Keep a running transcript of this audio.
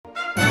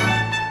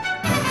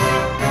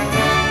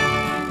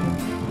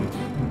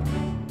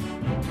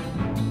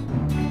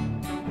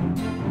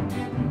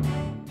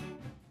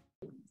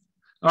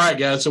All right,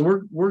 guys. So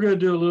we're going to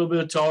do a little bit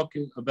of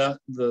talking about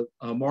the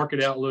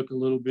market outlook a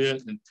little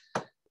bit, and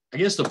I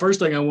guess the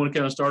first thing I want to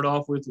kind of start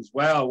off with is,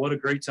 wow, what a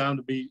great time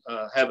to be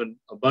having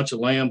a bunch of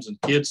lambs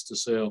and kids to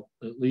sell.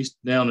 At least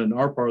down in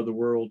our part of the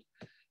world,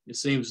 it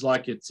seems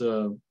like it's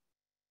the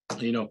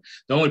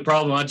only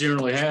problem I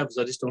generally have is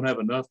I just don't have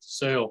enough to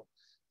sell.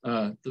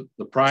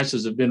 The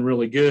prices have been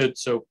really good,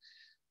 so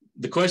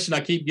the question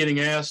I keep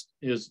getting asked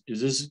is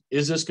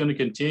this going to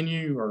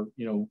continue, or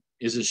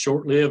is it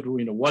short lived?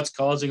 What's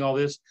causing all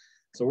this?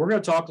 So we're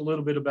going to talk a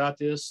little bit about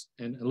this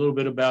and a little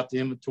bit about the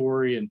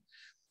inventory and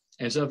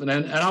stuff. And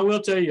I will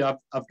tell you,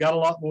 I've got a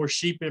lot more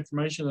sheep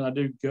information than I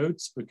do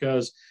goats,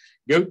 because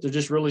there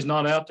just really is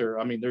not out there.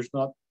 I mean, there's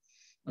not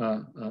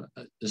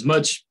as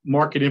much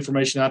market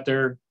information out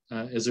there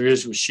as there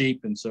is with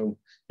sheep. And so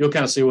you'll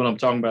kind of see what I'm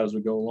talking about as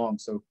we go along.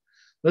 So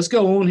let's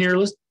go on here.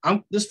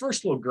 This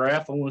first little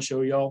graph I want to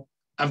show y'all.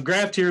 I've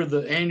graphed here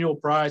the annual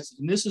price,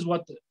 and this is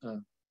what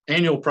the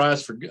annual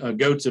price for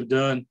goats have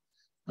done.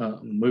 I'm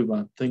going to move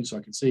my thing so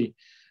I can see.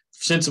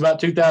 Since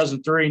about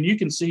 2003, and you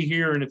can see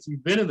here, and if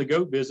you've been in the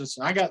goat business,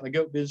 I got in the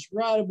goat business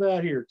right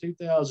about here,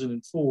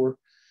 2004.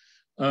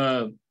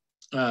 And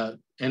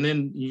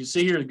then you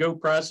see here the goat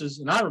prices,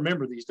 and I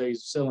remember these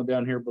days selling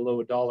down here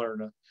below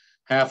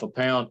 $1.50 a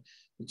pound.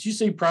 But you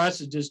see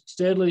prices just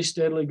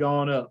steadily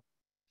gone up.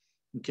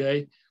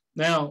 Okay.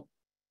 Now,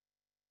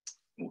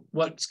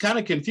 what's kind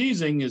of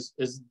confusing is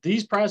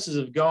these prices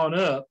have gone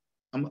up.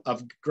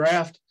 I've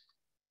graphed.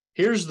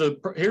 Here's the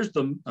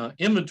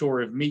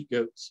inventory of meat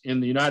goats in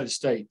the United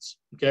States.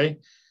 Okay,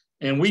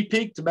 and we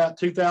peaked about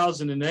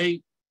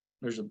 2008.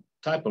 There's a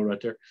typo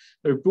right there.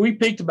 We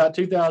peaked about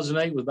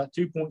 2008 with about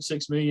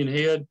 2.6 million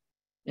head,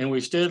 and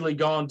we've steadily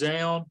gone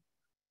down.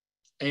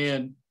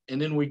 And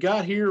then we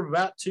got here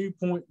about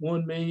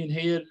 2.1 million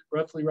head,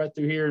 roughly right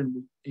through here,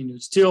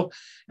 and still,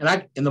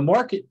 and the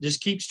market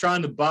just keeps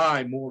trying to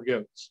buy more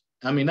goats.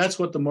 I mean, that's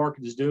what the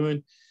market is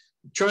doing.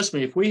 Trust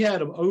me, if we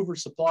had an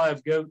oversupply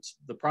of goats,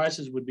 the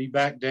prices would be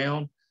back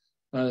down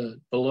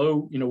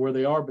below, where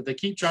they are. But they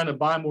keep trying to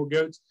buy more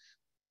goats,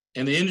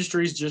 and the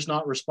industry is just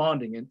not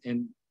responding.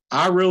 And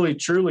I really,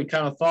 truly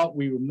kind of thought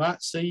we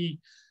might see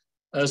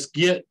us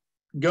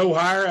go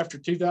higher after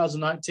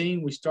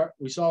 2019.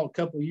 We saw a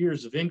couple of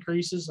years of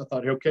increases. I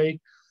thought, okay,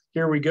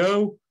 here we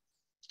go.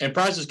 And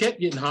prices kept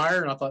getting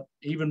higher, and I thought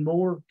even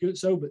more good.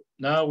 But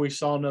now we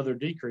saw another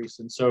decrease.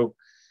 And so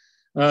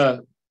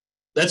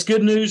that's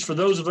good news for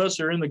those of us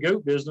who are in the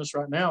goat business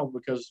right now,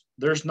 because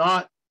there's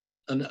not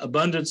an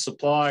abundant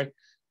supply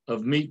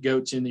of meat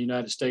goats in the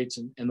United States.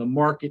 And the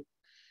market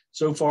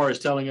so far is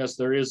telling us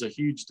there is a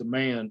huge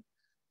demand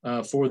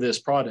for this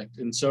product.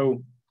 And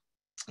so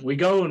we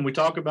go and we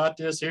talk about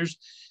this.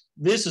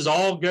 This is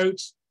all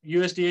goats.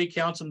 USDA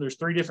counts them. There's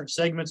 3 different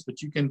segments,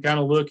 but you can kind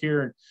of look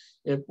here.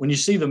 And when you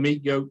see the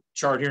meat goat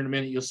chart here in a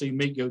minute, you'll see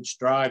meat goats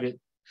drive it.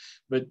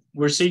 But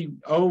we're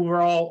seeing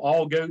overall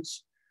all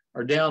goats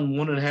are down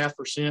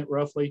 1.5%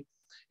 roughly.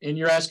 And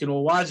you're asking,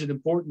 well, why is it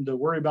important to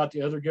worry about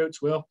the other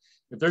goats? Well,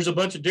 if there's a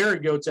bunch of dairy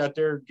goats out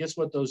there, guess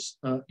what those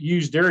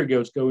used dairy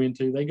goats go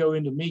into? They go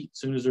into meat as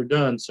soon as they're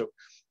done. So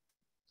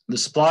the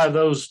supply of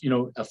those,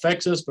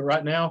 affects us. But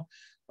right now,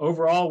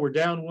 overall, we're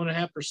down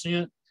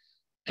 1.5%.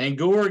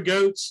 Angora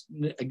goats,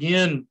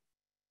 again,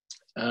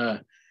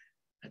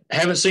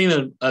 haven't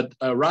seen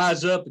a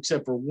rise up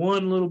except for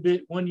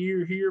one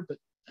year here. But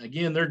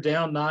again, they're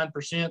down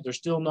 9%. They're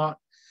still not.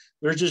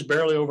 There's just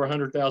barely over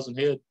 100,000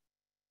 head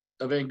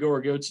of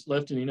Angora goats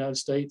left in the United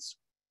States.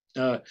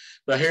 The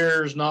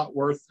hair is not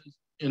worth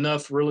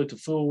enough really to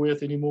fool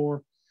with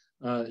anymore.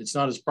 It's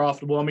not as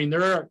profitable. I mean,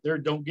 there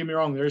don't get me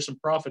wrong, there is some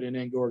profit in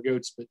Angora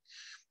goats, but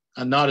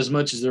not as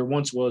much as there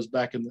once was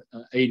back in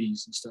the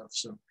 80s and stuff.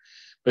 So,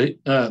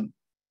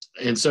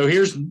 and so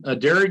here's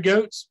dairy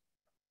goats.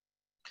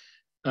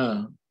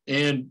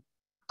 And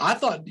I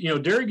thought,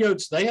 dairy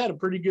goats, they had a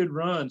pretty good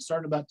run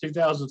starting about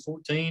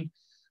 2014.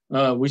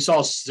 We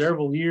saw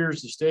several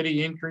years of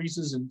steady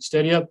increases and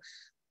steady up.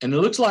 And it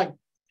looks like,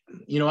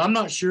 I'm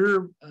not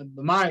sure.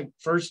 My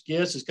first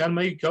guess is kind of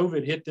maybe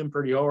COVID hit them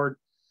pretty hard.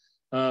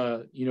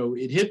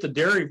 It hit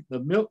the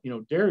milk,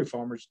 dairy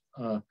farmers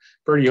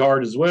pretty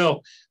hard as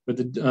well. But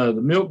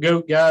the milk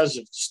goat guys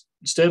have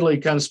steadily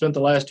kind of spent the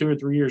last 2 or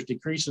 3 years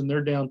decreasing.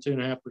 They're down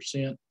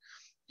 2.5%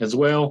 as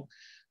well.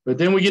 But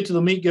then we get to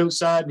the meat goat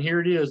side, and here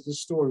it is,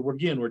 this story.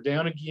 We're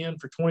down again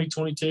for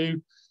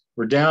 2022.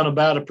 We're down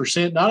about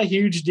 1%, not a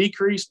huge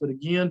decrease, but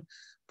again,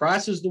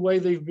 prices the way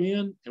they've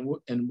been, and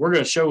we're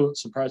going to show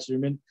some prices in a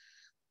minute.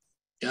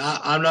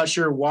 I'm not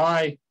sure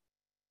why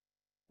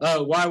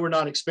we're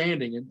not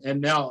expanding, and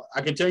now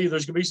I can tell you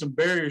there's going to be some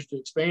barriers to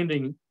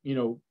expanding,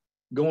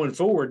 going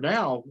forward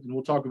now, and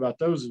we'll talk about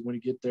those when we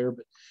get there.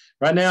 But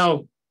right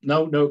now,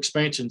 no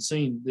expansion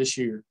seen this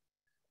year.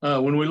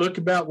 When we look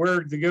about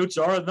where the goats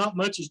are, not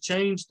much has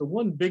changed. The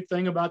one big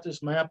thing about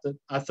this map that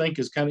I think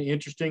is kind of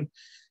interesting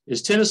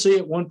is Tennessee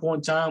at one point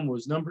in time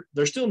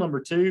they're still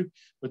number 2,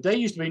 but they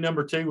used to be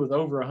number 2 with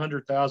over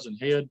 100,000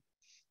 head.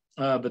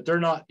 But they're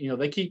not,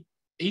 they keep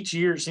each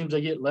year, it seems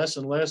they get less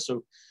and less.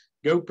 So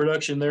goat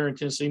production there in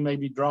Tennessee may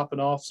be dropping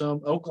off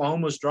some.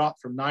 Oklahoma's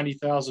dropped from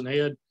 90,000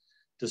 head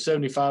to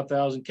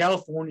 75,000.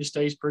 California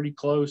stays pretty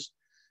close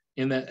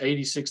in that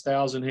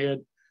 86,000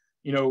 head.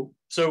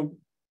 So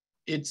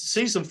it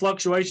sees some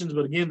fluctuations,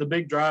 but again, the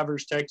big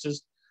drivers,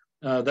 Texas,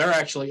 they're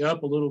actually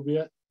up a little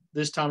bit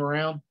this time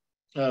around.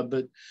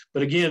 But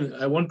again,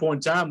 at one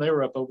point in time, they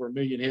were up over 1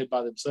 million head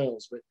by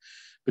themselves.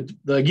 But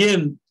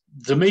again,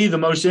 to me, the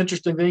most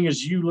interesting thing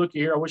is you look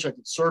here. I wish I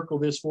could circle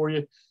this for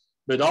you,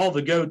 but all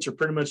the goats are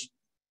pretty much,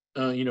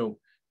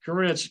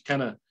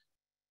 kind of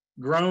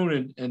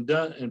grown and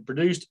done and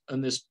produced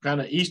on this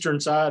kind of eastern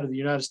side of the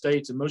United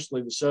States and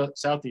mostly the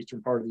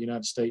southeastern part of the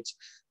United States.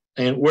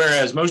 And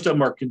whereas most of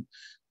them are,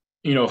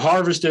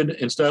 harvested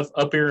and stuff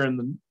up here in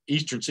the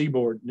eastern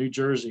seaboard, New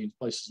Jersey and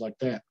places like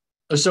that.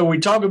 So we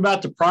talk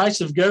about the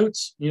price of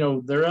goats,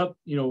 they're up,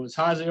 as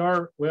high as they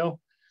are. Well,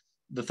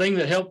 the thing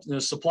that helped the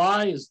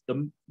supply is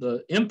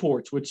the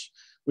imports, which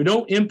we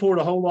don't import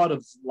a whole lot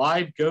of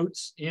live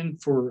goats in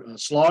for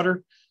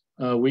slaughter.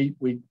 We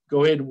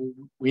go ahead and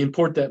we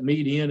import that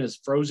meat in as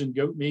frozen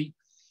goat meat.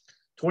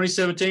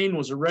 2017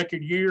 was a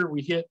record year.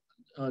 We hit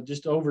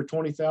just over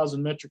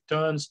 20,000 metric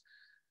tons.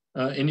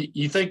 And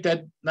you think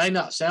that may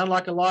not sound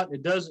like a lot.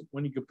 It doesn't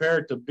when you compare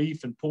it to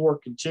beef and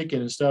pork and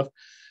chicken and stuff.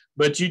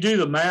 But you do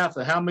the math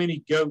of how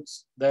many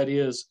goats that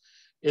is.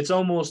 It's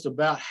almost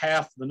about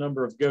half the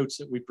number of goats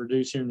that we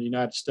produce here in the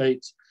United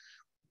States.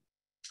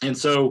 And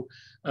so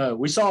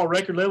we saw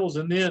record levels.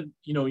 And then,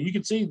 you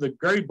can see the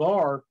gray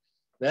bar,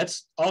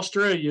 that's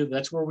Australia.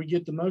 That's where we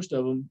get the most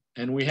of them.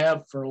 And we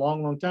have for a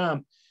long, long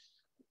time.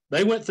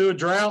 They went through a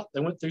drought.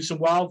 They went through some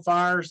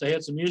wildfires. They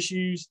had some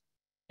issues.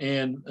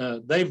 And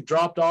they've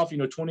dropped off.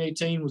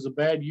 2018 was a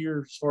bad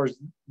year as far as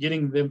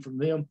getting them from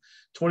them.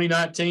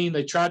 2019,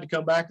 they tried to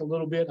come back a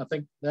little bit. I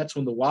think that's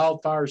when the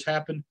wildfires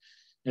happened.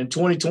 And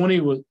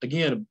 2020 was,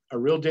 again, a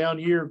real down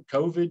year,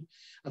 COVID.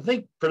 I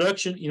think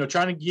production,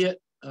 trying to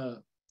get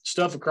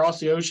stuff across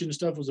the ocean and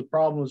stuff was a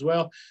problem as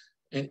well.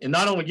 And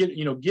not only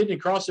getting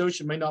across the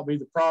ocean may not be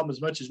the problem as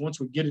much as once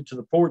we get it to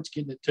the ports,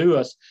 getting it to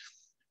us.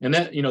 And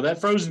that,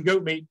 that frozen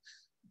goat meat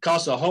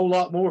costs a whole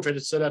lot more if it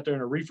had sat out there in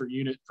a reefer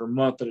unit for a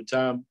month at a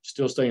time,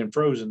 still staying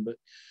frozen. But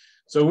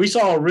so we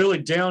saw a really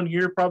down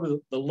year, probably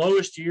the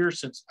lowest year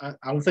since I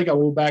don't think I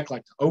will back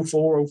like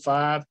 04,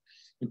 05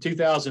 in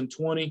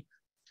 2020.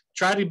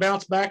 Tried to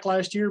bounce back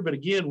last year, but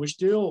again, we're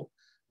still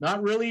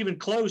not really even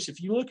close.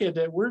 If you look at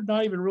that, we're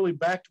not even really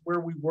back to where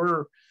we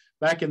were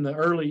back in the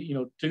early,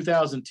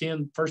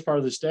 2010, first part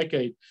of this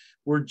decade.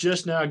 We're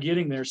just now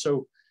getting there.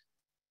 So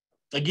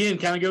again,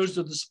 kind of goes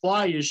to the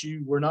supply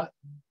issue. We're not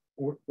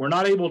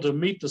able to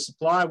meet the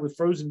supply with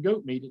frozen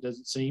goat meat, it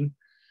doesn't seem,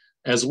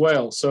 as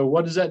well. So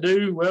what does that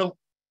do? Well,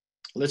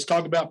 let's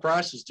talk about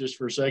prices just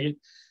for a second.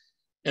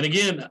 And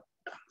again,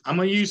 I'm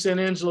going to use San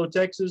Angelo,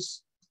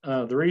 Texas.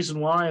 The reason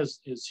why is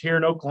here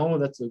in Oklahoma,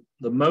 that's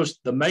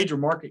the major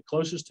market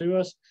closest to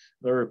us.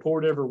 They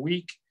report every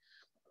week.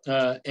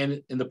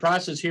 And the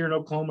prices here in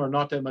Oklahoma are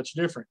not that much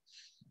different.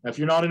 Now, if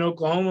you're not in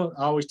Oklahoma,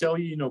 I always tell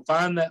you,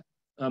 find that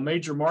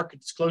major market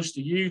that's close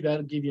to you.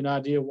 That'll give you an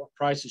idea what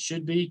prices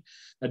should be.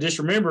 Now, just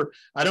remember,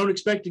 I don't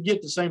expect to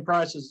get the same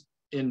prices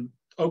in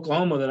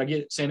Oklahoma that I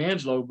get at San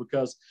Angelo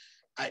because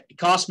it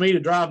costs me to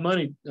drive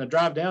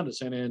down to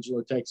San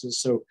Angelo, Texas.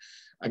 So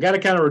I got to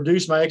kind of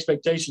reduce my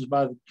expectations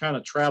by the kind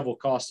of travel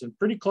costs, and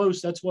pretty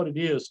close. That's what it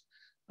is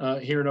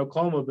here in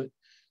Oklahoma. But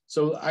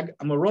so I'm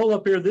going to roll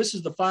up here. This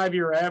is the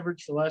 5-year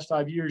average for the last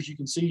 5 years. You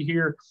can see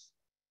here,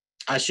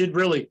 I should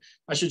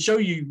show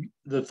you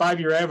the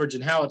 5-year average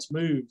and how it's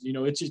moved.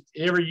 It's just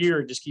every year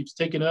it just keeps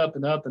ticking up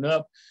and up and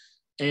up.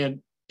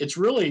 And it's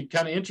really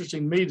kind of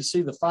interesting to me to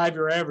see the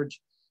 5-year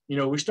average.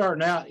 We're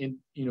starting out in,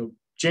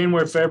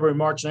 January, February,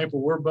 March, and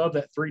April. We're above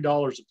that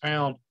 $3 a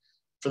pound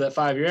for that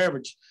 5-year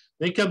average.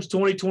 Then comes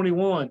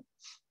 2021.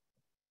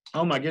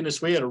 Oh my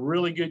goodness, we had a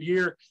really good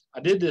year. I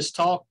did this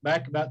talk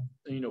back about,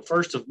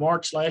 1st of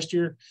March last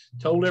year,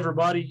 told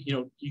everybody,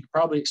 you could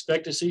probably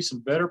expect to see some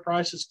better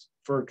prices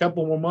for a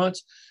couple more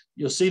months.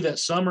 You'll see that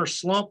summer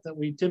slump that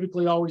we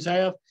typically always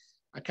have.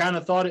 I kind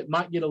of thought it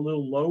might get a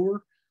little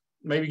lower,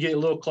 maybe get a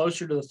little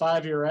closer to the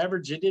 5-year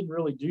average. It didn't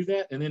really do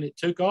that. And then it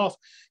took off.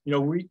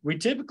 We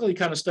typically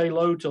kind of stay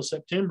low till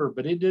September,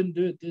 but it didn't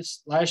do it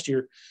this last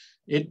year.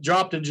 It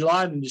dropped in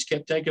July and just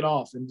kept taking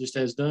off and just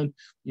has done,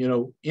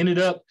 ended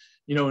up,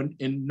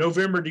 in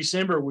November,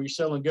 December, we're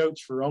selling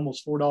goats for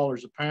almost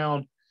 $4 a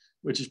pound,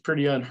 which is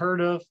pretty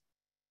unheard of.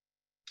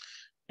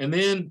 And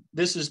then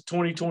this is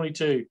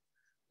 2022.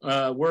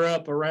 We're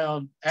up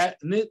around,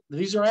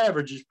 these are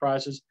averages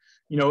prices,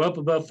 up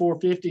above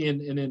 450.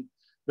 And then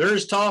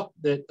there's talk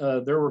that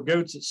there were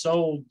goats that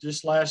sold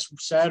just last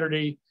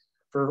Saturday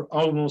for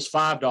almost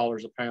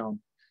 $5 a pound.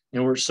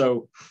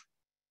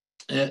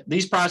 And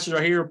these prices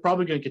are here,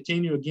 probably going to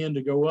continue again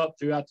to go up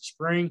throughout the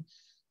spring.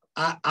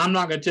 I'm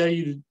not going to tell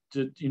you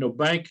to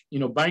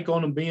bank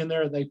on them being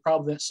there.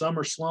 That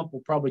summer slump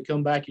will probably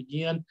come back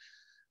again.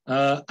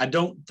 I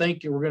don't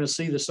think we're going to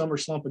see the summer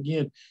slump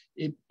again.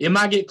 It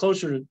might get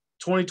closer to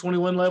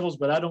 2021 levels,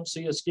 but I don't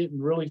see us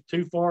getting really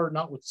too far,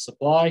 not with the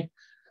supply.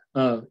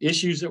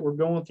 issues that we're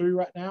going through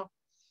right now.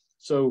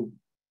 So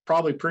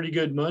probably pretty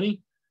good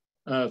money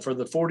for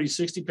the 40,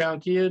 60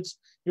 pound kids.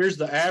 Here's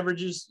the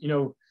averages. You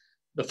know,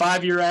 the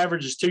 5-year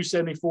average is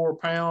 274 a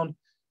pound.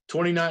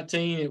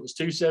 2019, it was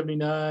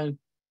 279.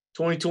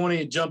 2020,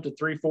 it jumped to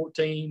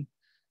 314.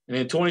 And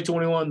in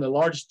 2021, the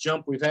largest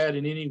jump we've had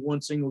in any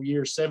one single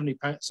year, 70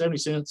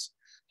 cents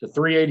to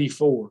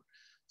 384.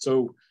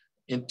 So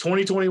in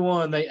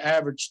 2021, they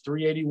averaged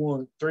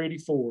 381,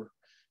 384.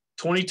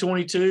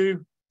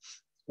 2022,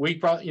 we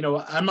probably, you know,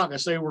 I'm not going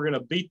to say we're going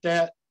to beat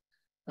that,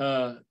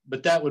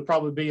 but that would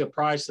probably be a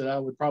price that I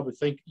would probably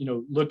think, you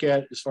know, look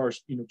at as far as,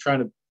 you know, trying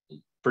to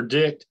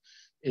predict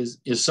is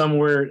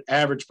somewhere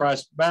average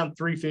price about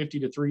 350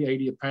 to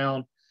 380 a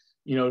pound.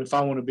 You know, if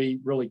I want to be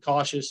really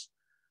cautious,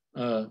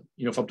 you know,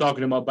 if I'm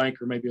talking to my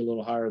banker, maybe a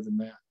little higher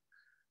than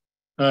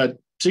that.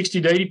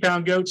 60 to 80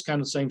 pound goats,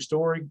 kind of the same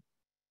story.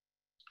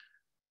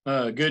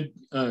 Good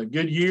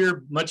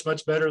year, much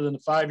better than the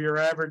 5-year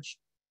average.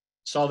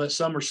 Saw that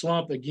summer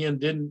slump again,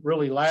 didn't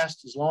really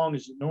last as long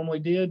as it normally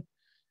did.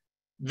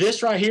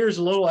 This right here is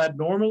a little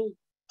abnormal.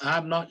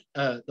 I'm not,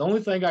 the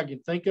only thing I can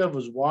think of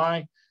was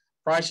why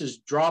prices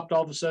dropped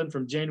all of a sudden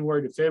from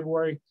January to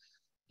February.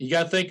 You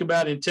got to think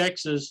about in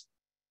Texas,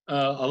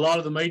 a lot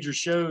of the major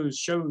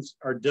shows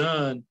are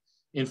done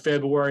in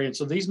February. And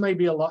so these may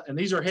be a lot, and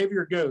these are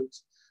heavier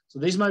goats. So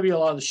these might be a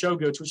lot of the show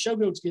goats, which show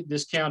goats get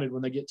discounted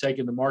when they get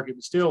taken to market,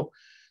 but still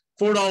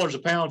 $4 a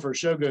pound for a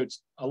show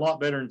goat's a lot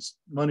better than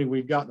money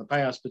we've got in the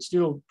past, but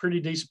still pretty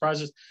decent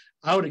prices.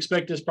 I would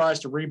expect this price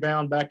to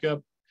rebound back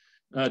up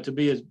to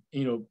be, as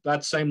you know, about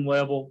the same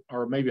level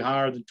or maybe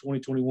higher than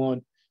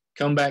 2021,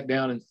 come back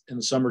down in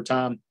the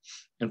summertime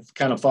and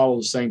kind of follow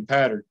the same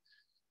pattern.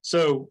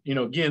 So, you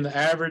know, again, the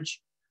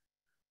average,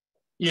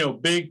 you know,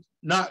 big,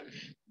 not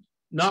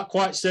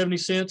quite 70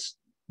 cents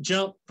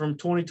jump from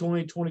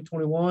 2020,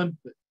 2021,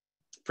 but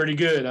pretty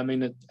good. I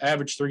mean, it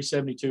averaged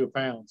 372 a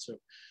pound. So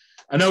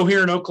I know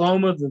here in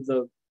Oklahoma,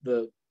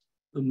 the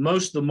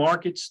most of the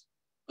markets,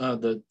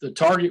 the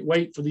target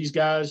weight for these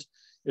guys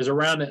is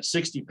around that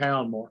 60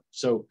 pound mark.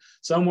 So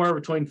somewhere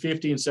between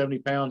 50 and 70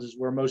 pounds is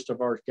where most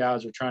of our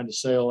guys are trying to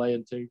sell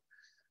into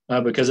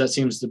because that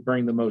seems to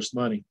bring the most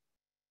money.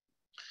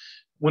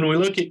 When we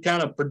look at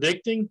kind of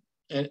predicting,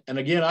 and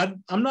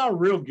again, I'm not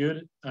real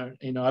good at,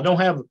 you know, I don't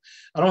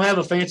have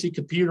a fancy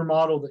computer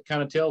model that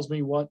kind of tells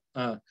me what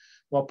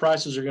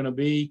prices are going to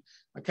be.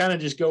 I kind of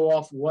just go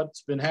off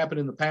what's been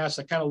happening in the past.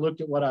 I kind of looked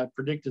at what I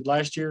predicted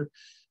last year.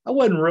 I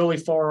wasn't really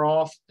far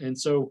off. And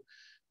so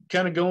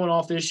kind of going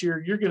off this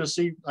year, you're going to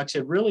see, like I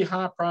said, really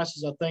high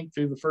prices, I think,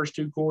 through the first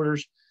 2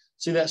 quarters.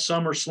 See that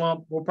summer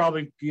slump. We'll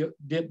probably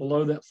dip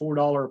below that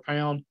 $4 a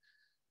pound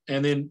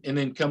and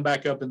then come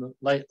back up in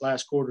the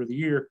last quarter of the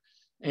year.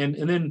 And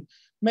then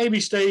maybe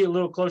stay a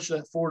little closer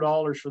to that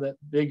 $4 for that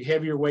big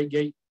heavier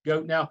weight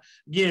goat. Now,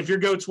 again, if your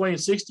goat's weighing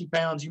 60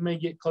 pounds, you may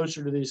get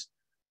closer to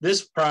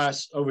this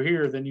price over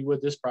here than you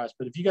would this price.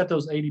 But if you got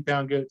those 80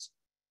 pound goats,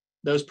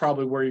 those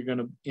probably where you're going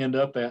to end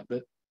up at.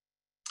 But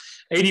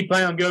 80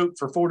 pound goat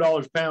for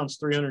 $4 a pound is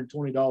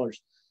 $320.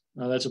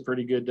 That's a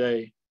pretty good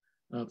day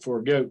for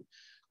a goat.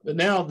 But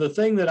now the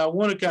thing that I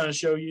want to kind of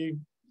show you,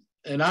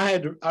 and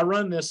I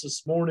run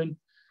this morning,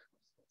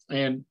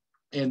 and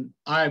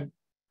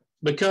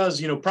because,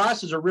 you know,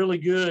 prices are really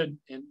good,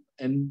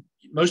 and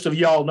most of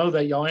y'all know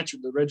that. Y'all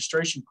answered the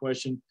registration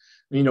question,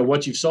 you know,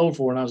 what you've sold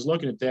for, and I was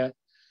looking at that.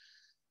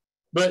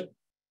 But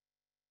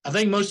I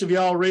think most of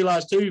y'all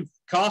realize too,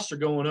 costs are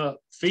going up.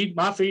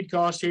 My feed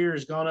cost here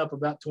has gone up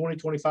about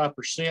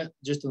 20-25%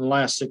 just in the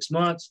last 6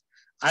 months.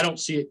 I don't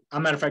see it. As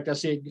a matter of fact, I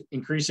see it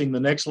increasing the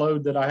next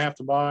load that I have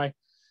to buy.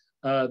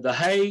 The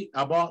hay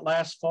I bought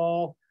last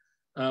fall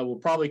will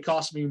probably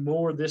cost me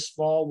more this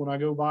fall when I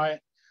go buy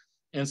it.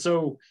 And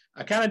so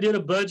I kind of did a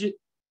budget.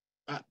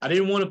 I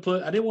didn't want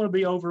to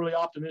be overly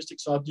optimistic.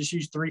 So I'll just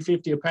use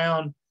 $350 a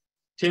pound,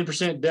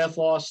 10% death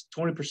loss,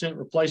 20%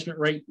 replacement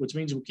rate, which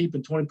means we're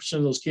keeping 20%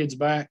 of those kids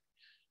back.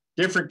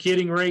 Different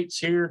kidding rates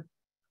here.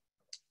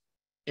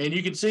 And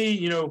you can see,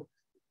 you know,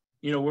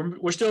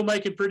 we're still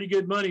making pretty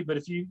good money. But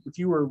if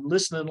you were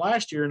listening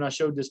last year and I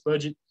showed this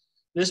budget,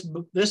 this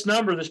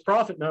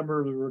profit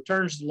number, the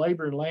returns to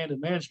labor and land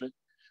and management,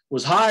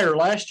 was higher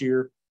last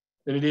year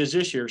than it is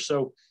this year.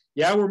 So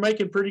yeah, we're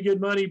making pretty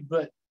good money,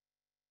 but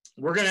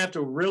we're going to have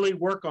to really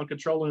work on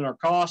controlling our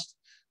costs,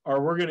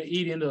 or we're going to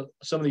eat into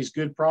some of these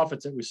good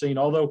profits that we've seen.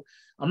 Although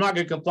I'm not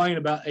going to complain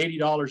about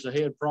 $80 a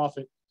head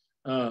profit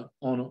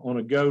on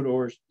a goat,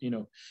 or, you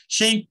know,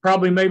 sheep,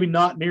 probably maybe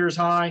not near as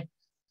high.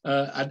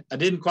 I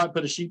didn't quite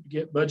put a sheep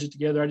budget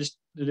together. I just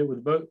did it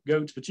with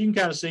goats, but you can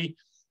kind of see,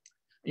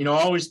 you know,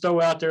 I always throw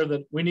out there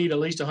that we need at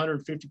least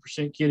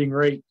 150% kidding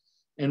rate,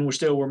 and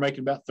we're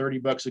making about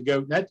 $30 a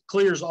goat. And that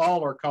clears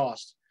all our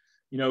costs.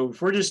 You know,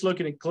 if we're just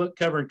looking at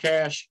covering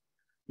cash,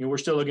 you know, we're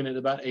still looking at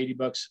about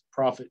 $80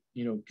 profit,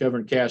 you know,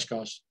 covering cash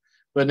costs.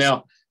 But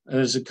now,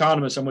 as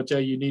economists, I'm going to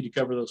tell you need to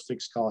cover those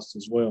fixed costs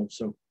as well.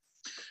 So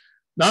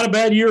not a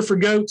bad year for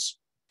goats.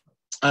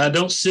 I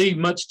don't see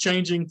much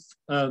changing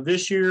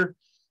this year.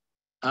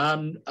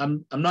 I'm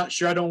not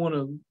sure. I don't want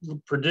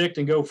to predict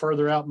and go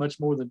further out much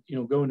more than,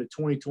 go into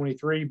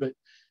 2023. But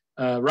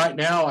right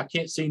now, I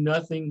can't see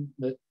nothing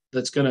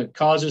that's going to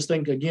cause this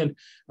thing. Again,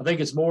 I think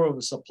it's more of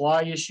a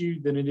supply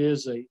issue than it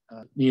is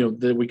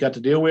that we got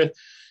to deal with.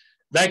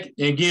 That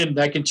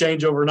can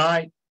change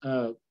overnight,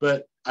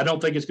 but I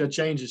don't think it's going to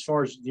change as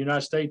far as the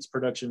United States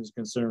production is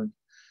concerned.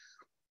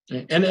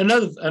 And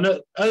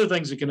other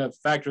things that can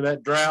factor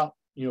that, drought,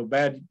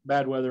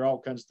 bad weather, all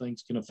kinds of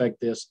things can affect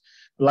this.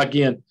 But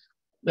again,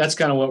 that's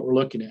kind of what we're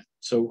looking at.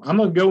 So I'm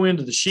going to go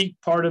into the sheep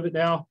part of it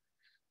now.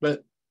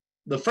 But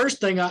the first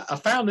thing I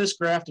found this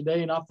graph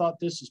today, and I thought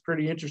this is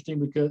pretty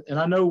interesting and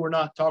I know we're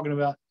not talking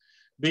about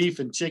beef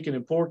and chicken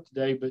and pork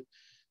today, but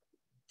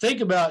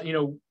think about,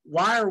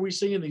 why are we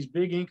seeing these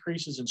big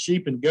increases in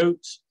sheep and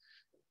goats?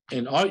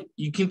 And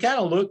you can kind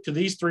of look to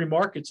these three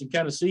markets and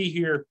kind of see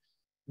here,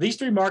 these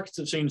three markets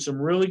have seen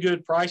some really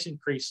good price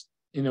increase.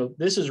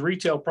 This is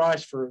retail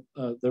price for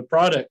the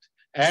product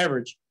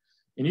average.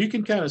 And you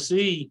can kind of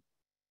see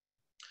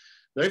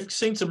they've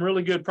seen some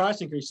really good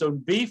price increase. So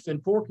beef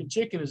and pork and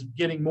chicken is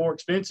getting more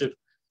expensive.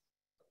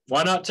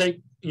 Why not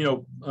take,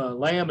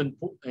 lamb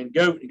and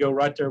goat and go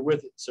right there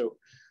with it? So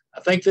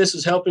I think this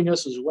is helping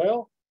us as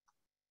well.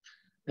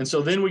 And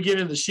so then we get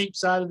into the sheep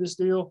side of this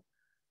deal.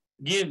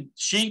 Again,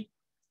 sheep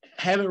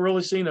haven't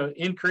really seen an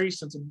increase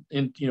since,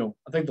 I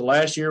think the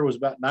last year was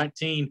about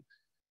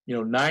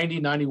 1990,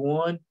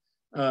 91,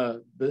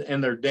 and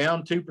they're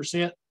down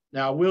 2%.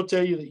 Now, I will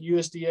tell you that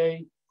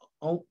USDA,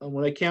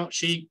 when they count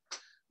sheep,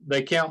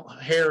 they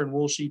count hair and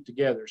wool sheep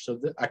together. So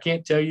I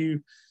can't tell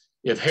you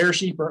if hair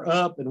sheep are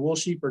up and wool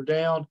sheep are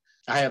down.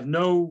 I have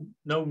no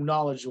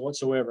knowledge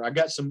whatsoever. I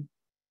got some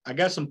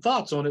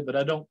thoughts on it, but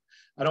I don't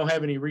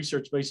have any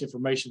research-based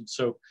information.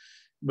 So,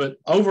 but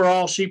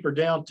overall, sheep are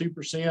down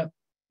 2%.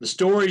 The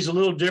story is a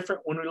little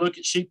different when we look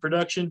at sheep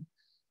production.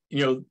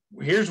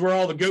 Here's where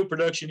all the goat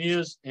production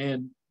is,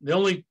 and the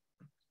only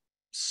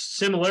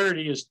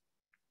similarity is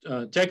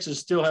Texas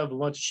still have a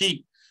bunch of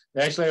sheep.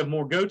 They actually have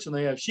more goats than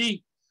they have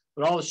sheep,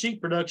 but all the sheep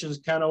production is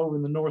kind of over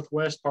in the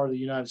northwest part of the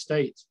United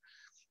States.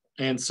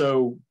 And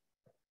so,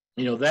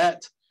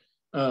 that's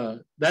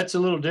a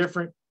little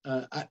different.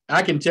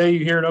 I can tell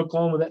you here in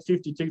Oklahoma, that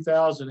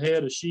 52,000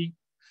 head of sheep,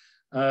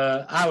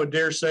 I would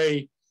dare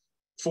say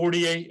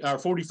 48 or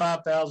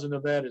 45,000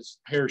 of that is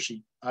hair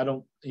sheep. I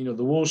don't, the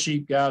wool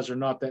sheep guys are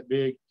not that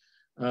big.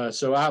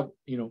 So I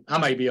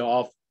may be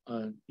off,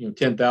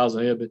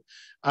 10,000 head, but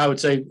I would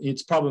say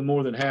it's probably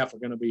more than half are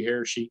going to be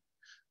hair sheep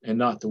and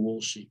not the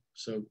wool sheep.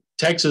 So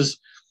Texas,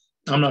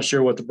 I'm not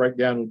sure what the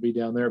breakdown would be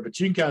down there, but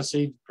you can kind of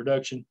see the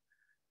production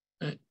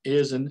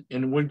is. And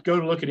we go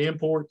to look at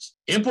imports.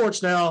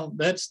 Imports now,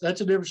 that's a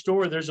different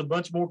story. There's a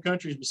bunch more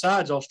countries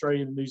besides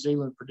Australia and New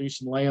Zealand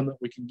producing lamb that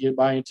we can get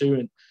buy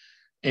into.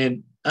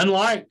 And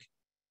unlike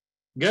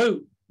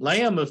goat,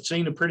 lamb have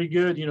seen a pretty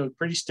good,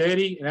 pretty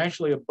steady and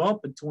actually a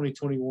bump in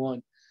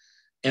 2021.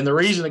 And the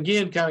reason,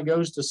 again, kind of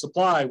goes to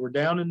supply. We're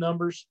down in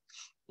numbers.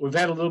 We've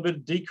had a little bit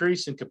of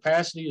decrease in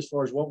capacity as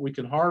far as what we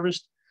can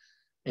harvest.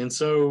 And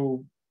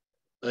so,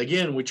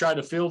 again, we try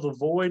to fill the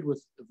void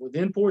with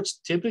imports.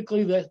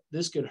 Typically,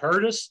 this could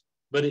hurt us,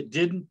 but it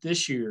didn't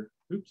this year.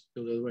 Oops,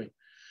 go the other way.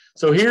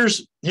 So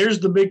here's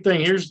the big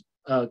thing. Here's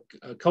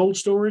cold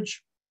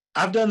storage.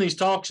 I've done these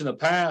talks in the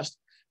past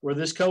where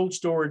this cold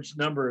storage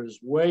number is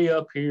way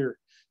up here,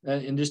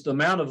 and just the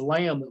amount of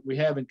lamb that we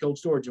have in cold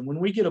storage. And when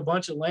we get a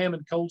bunch of lamb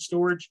in cold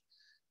storage,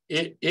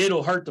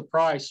 it'll hurt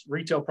the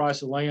retail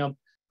price of lamb.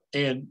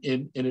 And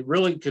it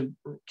really can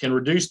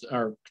reduce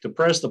or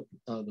depress the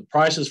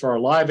prices for our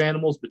live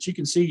animals. But you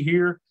can see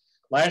here,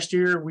 last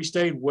year we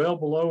stayed well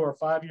below our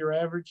 5-year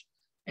average,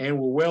 and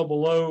we're well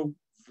below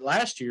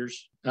last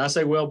year's. And I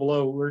say well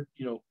below, we're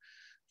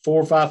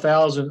 4 or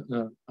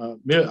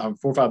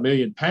 5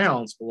 million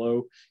pounds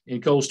below in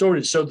cold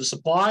storage. So the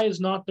supply is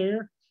not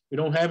there. We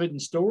don't have it in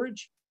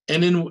storage.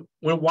 And then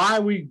why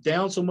are we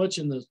down so much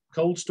in the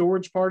cold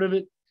storage part of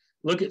it?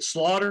 Look at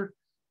slaughter.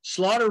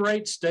 Slaughter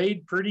rate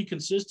stayed pretty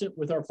consistent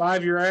with our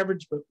 5-year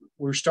average, but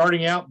we're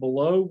starting out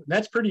below. And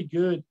that's pretty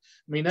good.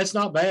 I mean, that's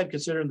not bad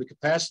considering the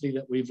capacity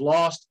that we've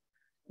lost,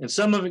 and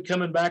some of it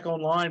coming back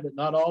online, but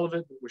not all of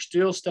it. But we're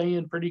still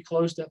staying pretty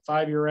close to that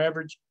 5-year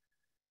average.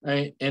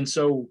 And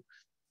so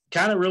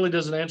kind of really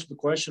doesn't answer the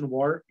question,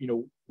 why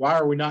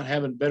are we not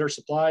having better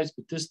supplies?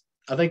 But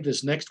I think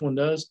this next one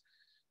does.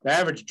 The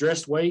average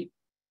dressed weight,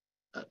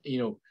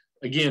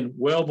 again,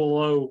 well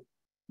below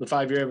the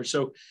 5-year average.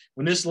 So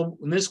when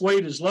this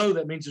weight is low,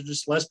 that means there's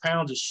just less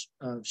pounds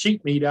of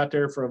sheep meat out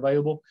there for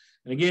available.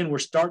 And again, we're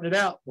starting it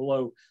out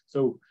below.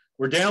 So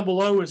we're down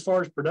below as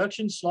far as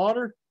production,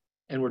 slaughter,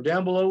 and we're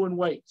down below in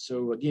weight.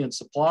 So again,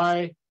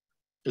 supply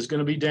is going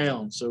to be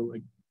down. So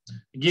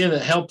again,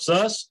 it helps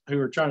us who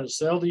are trying to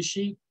sell these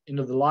sheep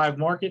into the live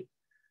market.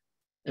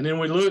 And then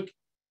we look,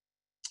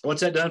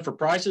 what's that done for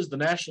prices? The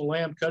national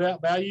lamb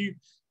cutout value.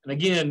 And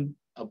again,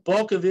 a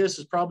bulk of this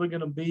is probably going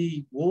to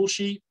be wool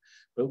sheep.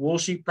 But wool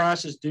sheep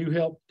prices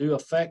do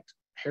affect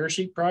hair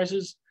sheep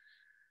prices.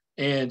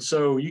 And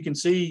so you can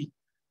see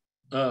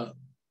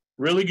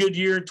really good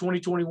year in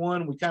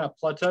 2021. We kind of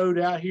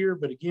plateaued out here,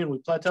 but again, we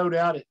plateaued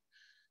out at,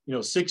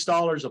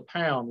 $6 a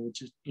pound,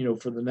 which is,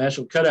 for the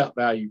national cutout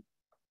value.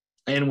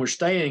 And we're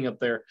staying up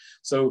there.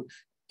 So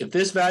if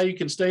this value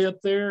can stay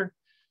up there,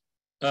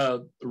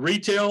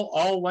 retail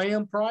all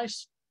lamb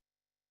price,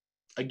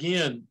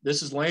 again,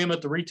 this is lamb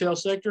at the retail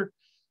sector.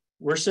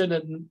 We're sitting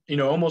at,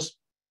 almost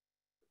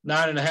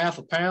 $9.50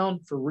 a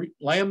pound for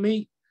lamb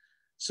meat.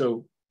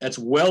 So that's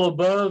well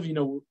above,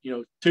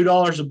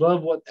 $2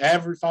 above what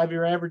average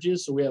 5-year average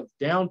is. So we have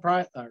down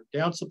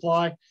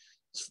supply.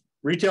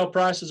 Retail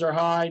prices are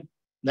high.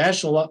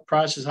 National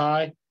price is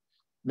high.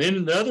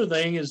 Then the other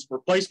thing is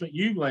replacement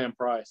ewe lamb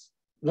price.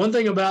 One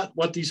thing about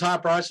what these high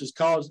prices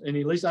cause, and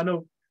at least I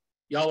know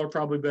y'all are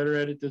probably better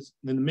at it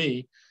than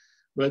me,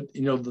 but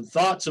the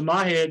thoughts in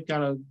my head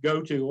kind of go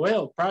to,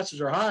 well,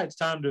 prices are high, it's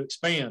time to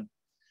expand.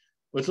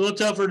 But it's a little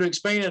tougher to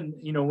expand.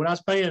 When I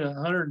was paying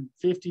 $150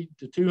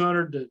 to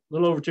 $200 to a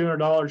little over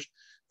 $200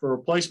 for a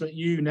replacement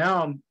ewe,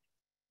 now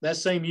that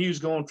same ewe is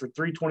going for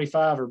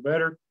 $325 or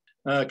better.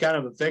 Kind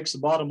of affects the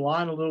bottom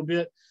line a little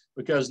bit,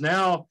 because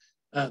now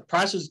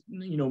prices,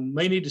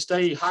 may need to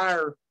stay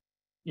higher.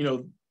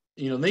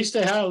 They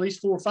stay high at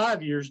least 4 or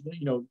 5 years,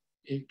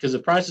 because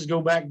if prices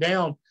go back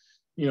down,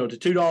 to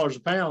 $2 a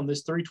pound,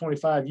 this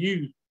 $325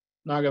 ewe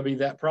not going to be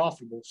that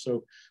profitable.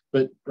 So,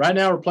 but right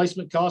now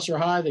replacement costs are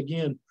high.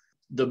 Again,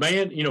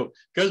 demand,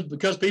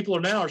 because people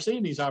are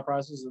seeing these high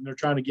prices and they're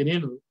trying to get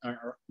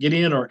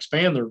in or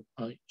expand their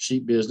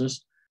sheep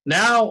business.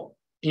 Now,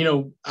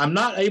 I'm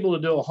not able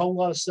to do a whole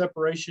lot of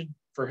separation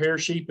for hair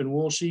sheep and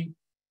wool sheep,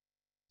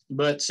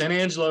 but San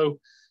Angelo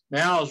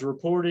now is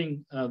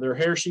reporting their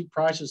hair sheep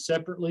prices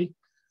separately.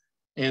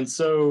 And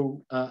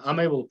so I'm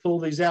able to pull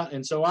these out.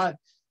 And so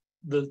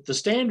the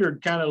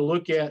standard kind of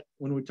look at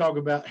when we talk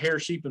about hair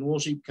sheep and wool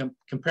sheep,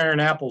 comparing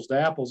apples to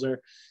apples there,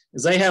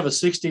 is they have a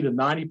 60 to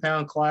 90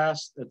 pound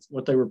class. That's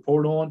what they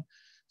report on.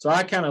 So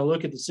I kind of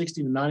look at the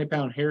 60 to 90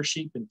 pound hair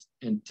sheep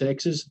in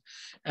Texas.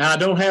 And I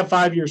don't have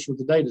 5 years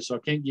worth of data, so I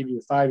can't give you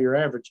a 5-year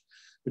average.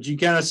 But you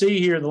kind of see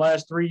here the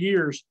last 3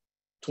 years,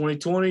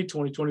 2020,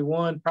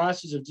 2021,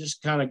 prices have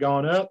just kind of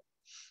gone up.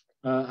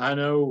 I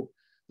know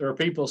there are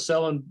people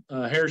selling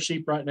hair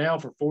sheep right now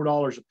for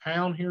 $4 a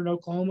pound here in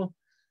Oklahoma.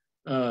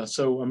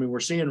 So, we're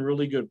seeing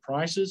really good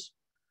prices.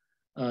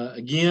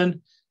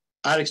 Again,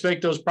 I'd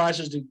expect those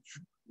prices to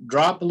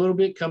drop a little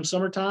bit come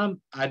summertime.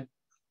 I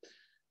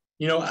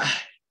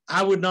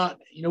would not,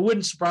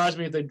 wouldn't surprise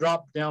me if they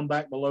dropped down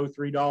back below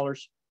 $3.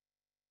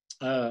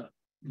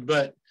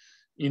 But,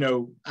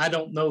 I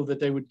don't know that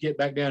they would get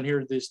back down here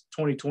to this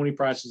 2020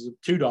 prices of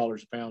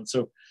 $2 a pound.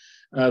 So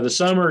the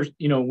summer,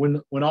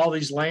 when all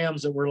these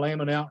lambs that we're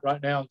lambing out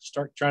right now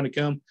start trying to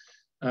come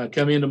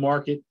into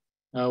market,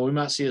 we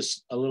might see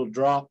a little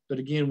drop. But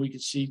again, we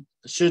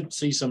should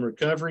see some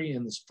recovery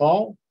in this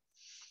fall.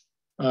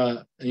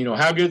 How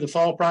good the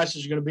fall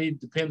prices are going to be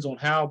depends on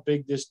how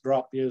big this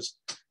drop is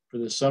for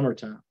the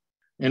summertime.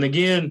 And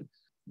again,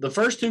 the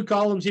first two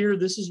columns here,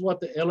 this is what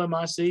the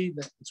LMIC,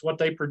 it's what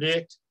they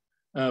predict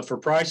for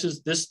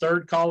prices. This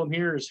third column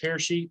here is hair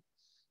sheep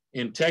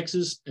in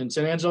Texas and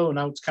San Angelo, and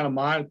it's kind of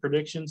my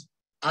predictions.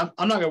 I'm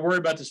not going to worry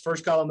about this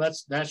first column.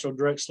 That's national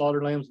direct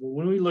slaughter lambs. But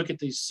when we look at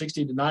these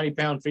 60 to 90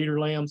 pound feeder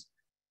lambs,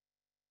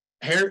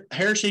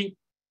 hair sheep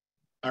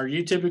are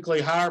typically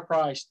higher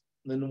priced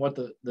than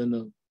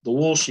the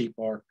wool sheep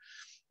are.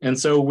 And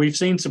so we've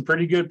seen some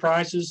pretty good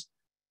prices,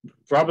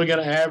 probably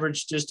going to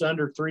average just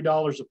under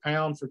 $3 a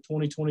pound for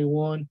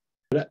 2021.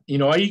 But,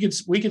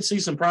 we can see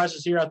some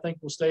prices here. I think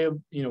we'll stay,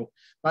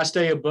 might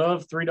stay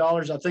above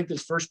 $3. I think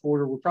this first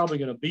quarter, we're probably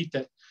going to beat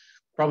that,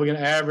 probably going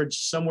to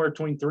average somewhere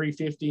between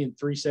 $3.50 and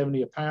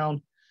 $3.70 a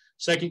pound.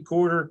 Second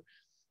quarter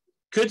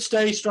could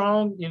stay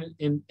strong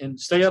and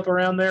stay up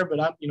around there,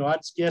 but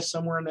I'd guess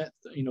somewhere in that,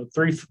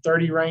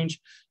 $3.30 range.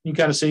 You can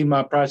kind of see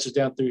my prices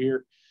down through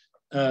here.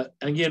 And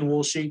again,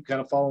 wool sheep kind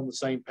of following the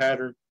same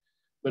pattern.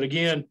 But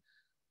again,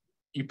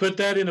 you put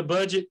that in a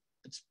budget,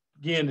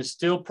 it's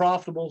still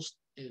profitable.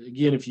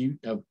 Again,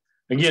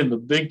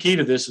 the big key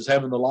to this is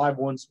having the live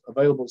ones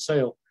available to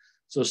sale.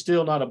 So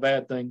still not a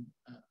bad thing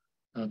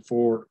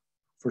for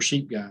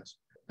sheep guys.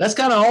 That's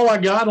kind of all I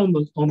got on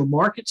the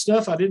market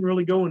stuff. I didn't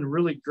really go into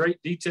really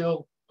great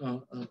detail,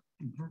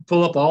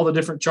 pull up all the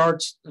different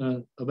charts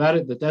about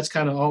it, but that's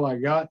kind of all I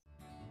got.